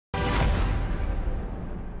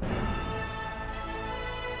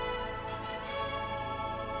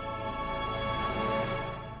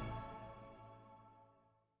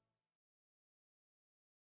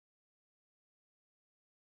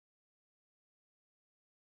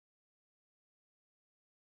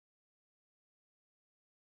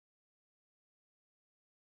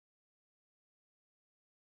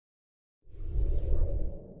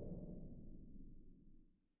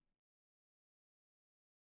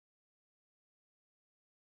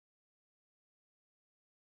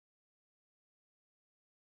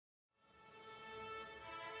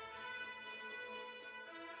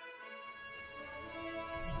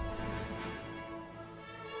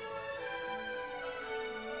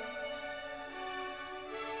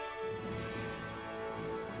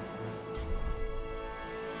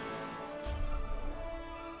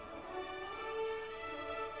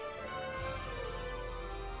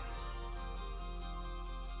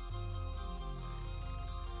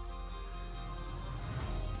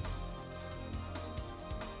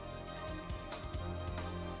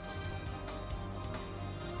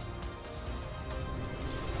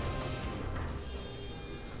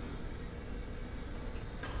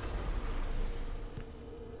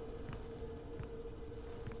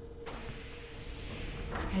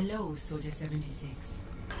Hello, Soldier 76.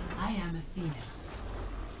 I am Athena.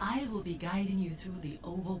 I will be guiding you through the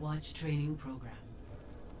Overwatch training program.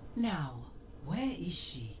 Now, where is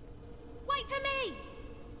she? Wait for me!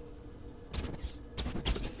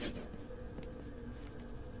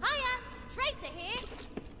 Hiya! Tracer here!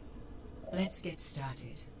 Let's get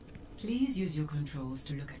started. Please use your controls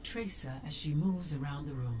to look at Tracer as she moves around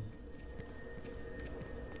the room.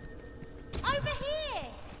 Over here!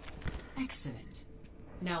 Excellent.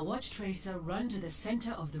 Now watch Tracer run to the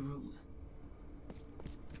center of the room.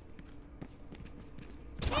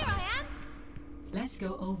 Here I am! Let's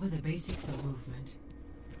go over the basics of movement.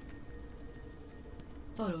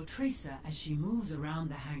 Follow Tracer as she moves around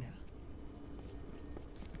the hangar.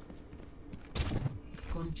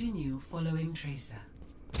 Continue following Tracer.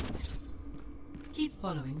 Keep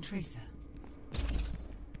following Tracer.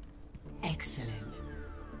 Excellent.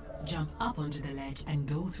 Jump up onto the ledge and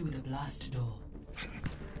go through the blast door.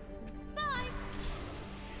 Bye!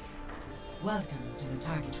 Welcome to the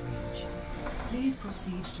target range. Please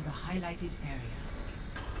proceed to the highlighted area.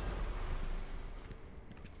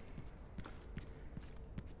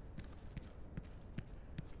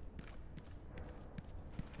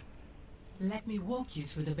 Let me walk you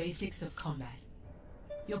through the basics of combat.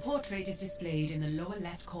 Your portrait is displayed in the lower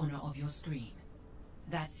left corner of your screen.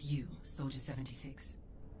 That's you, Soldier 76.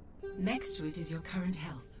 Next to it is your current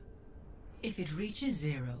health. If it reaches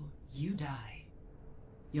 0, you die.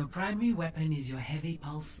 Your primary weapon is your heavy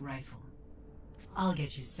pulse rifle. I'll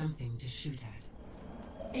get you something to shoot at.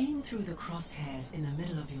 Aim through the crosshairs in the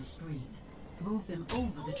middle of your screen. Move them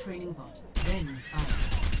over the training bot, then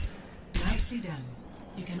fire. Nicely done.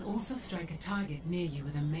 You can also strike a target near you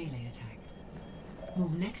with a melee attack.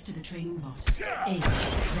 Move next to the training bot. Aim,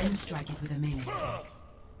 then strike it with a melee attack.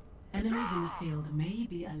 Enemies in the field may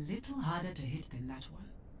be a little harder to hit than that one.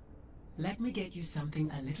 Let me get you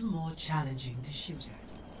something a little more challenging to shoot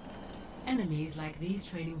at. Enemies like these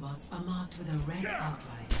training bots are marked with a red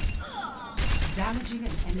outline. Damaging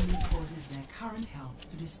an enemy causes their current health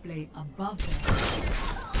to display above their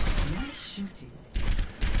head. Nice shooting.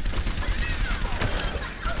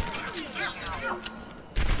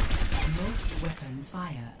 Most weapons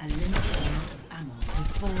fire a limited amount of ammo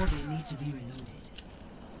before they need to be reloaded.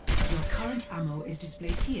 Your current ammo is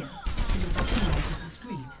displayed here in the bottom right of the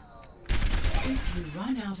screen. If you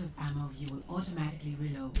run out of ammo, you will automatically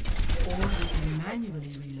reload, or you can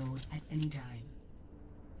manually reload at any time.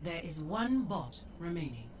 There is one bot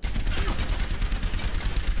remaining.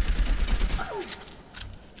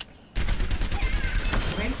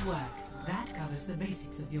 Great work. That covers the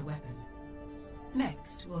basics of your weapon.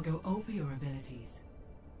 Next, we'll go over your abilities.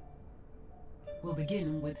 We'll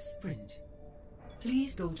begin with Sprint.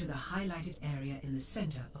 Please go to the highlighted area in the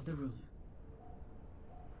center of the room.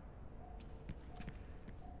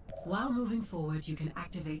 While moving forward, you can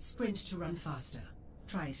activate Sprint to run faster.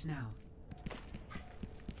 Try it now.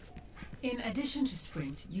 In addition to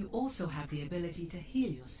Sprint, you also have the ability to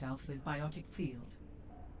heal yourself with Biotic Field.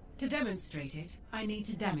 To demonstrate it, I need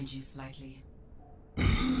to damage you slightly.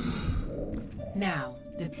 Now,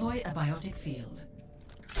 deploy a Biotic Field.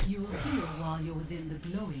 You will heal while you're within the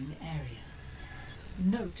glowing area.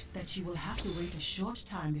 Note that you will have to wait a short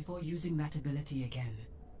time before using that ability again.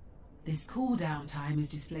 This cooldown time is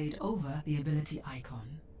displayed over the ability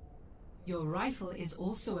icon. Your rifle is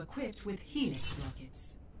also equipped with Helix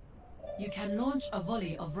rockets. You can launch a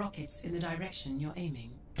volley of rockets in the direction you're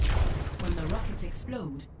aiming. When the rockets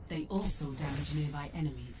explode, they also damage nearby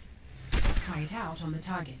enemies. Try it out on the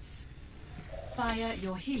targets. Fire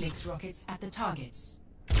your Helix rockets at the targets.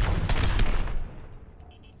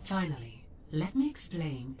 Finally, let me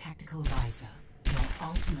explain Tactical Visor, your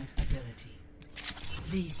ultimate ability.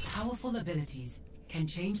 These powerful abilities can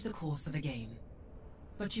change the course of a game,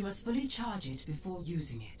 but you must fully charge it before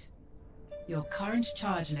using it. Your current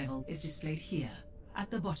charge level is displayed here, at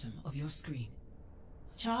the bottom of your screen.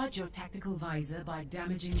 Charge your Tactical Visor by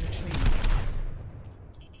damaging the training bots.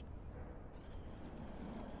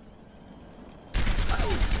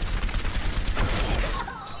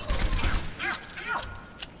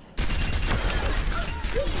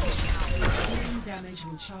 Healing damage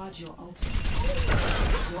will charge your ultimate.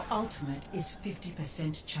 Your ultimate is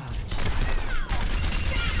 50% charged.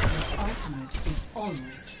 Your ultimate is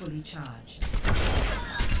almost fully charged. The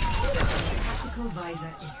Tactical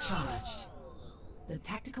Visor is charged. The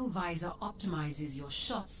Tactical Visor optimizes your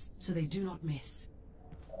shots so they do not miss.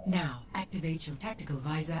 Now, activate your Tactical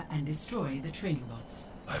Visor and destroy the training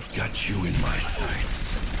bots. I've got you in my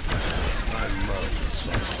sights. I love the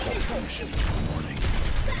smell of pulse machines in the morning.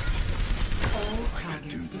 All I could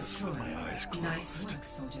do targets this with destroyed. my eyes closed. Nice work,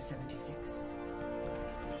 Soldier 76.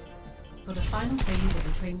 For the final phase of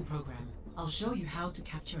the training program, I'll show you how to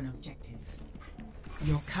capture an objective.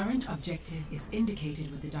 Your current objective is indicated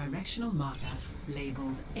with the directional marker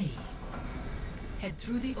labeled A. Head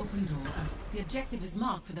through the open door. The objective is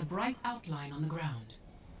marked with a bright outline on the ground.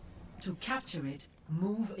 To capture it,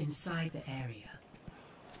 move inside the area.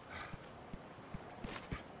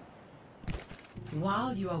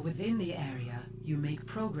 While you are within the area, you make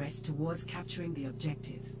progress towards capturing the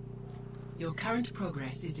objective. Your current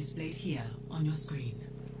progress is displayed here on your screen.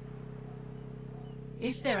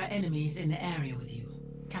 If there are enemies in the area with you,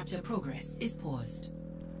 capture progress is paused.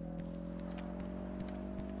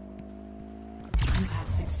 You have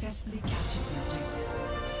successfully captured the objective.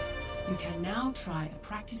 You can now try a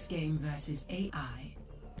practice game versus AI,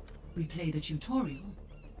 replay the tutorial,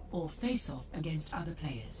 or face off against other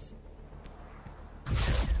players.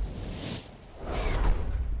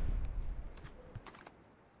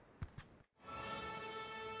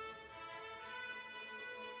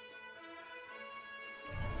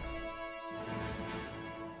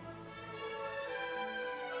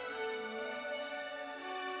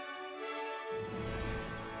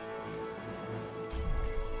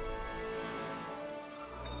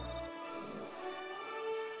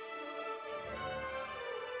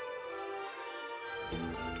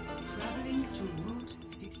 Traveling to Route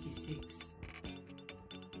 66.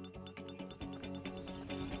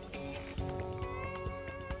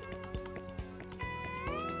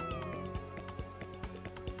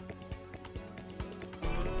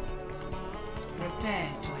 Prepare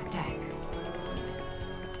to attack.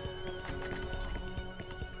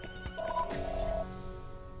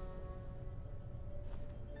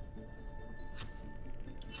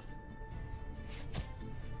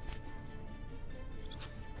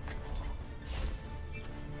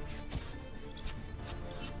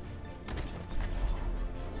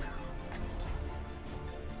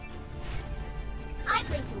 I'm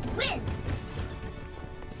going to win!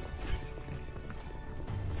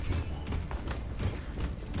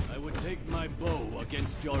 I would take my bow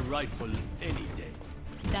against your rifle any day.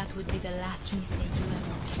 That would be the last mistake you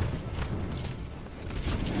ever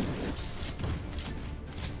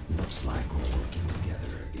made. Looks like we're working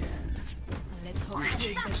together again. Let's hope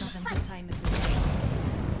Jake doesn't have the time at the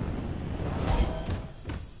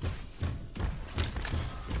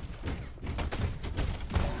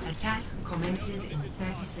Attack commences in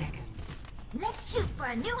 30 seconds. Let's shoot for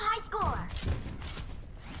a new high score!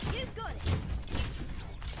 You got it!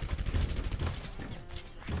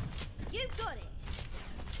 You got it!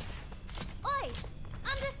 Oi!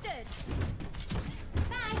 Understood!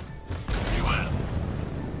 Thanks! Beware!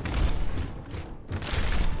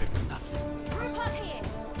 Expect nothing. Group up here!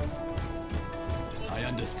 I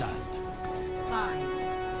understand. 5,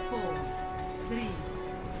 4, 3,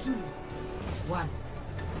 2, 1.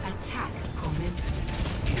 Attack commencing.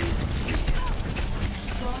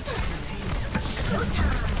 Start campaign.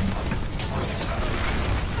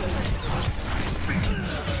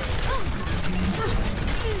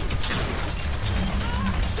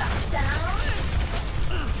 Shut down!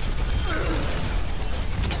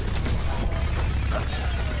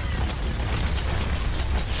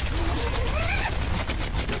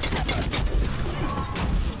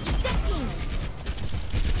 Ejecting!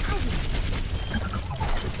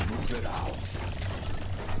 Move it out.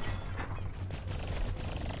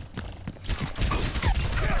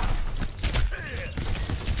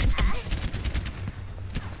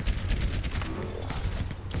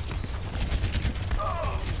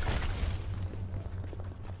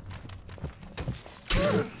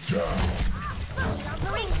 Fully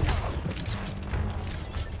operational!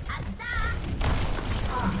 Attack!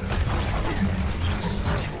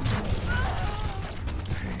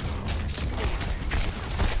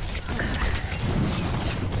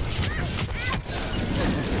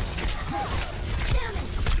 Damn it!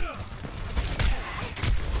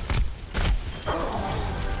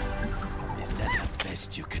 Is that the best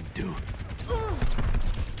you can do?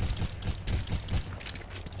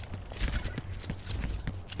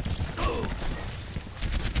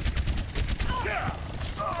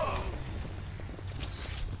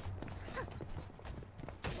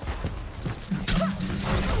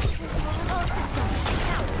 All systems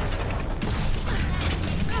checked out.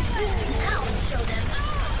 Now show them.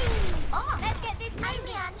 Oh, let's get this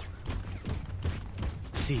man.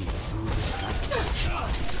 See through the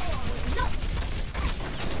No.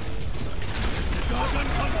 dragon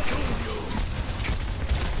consume you!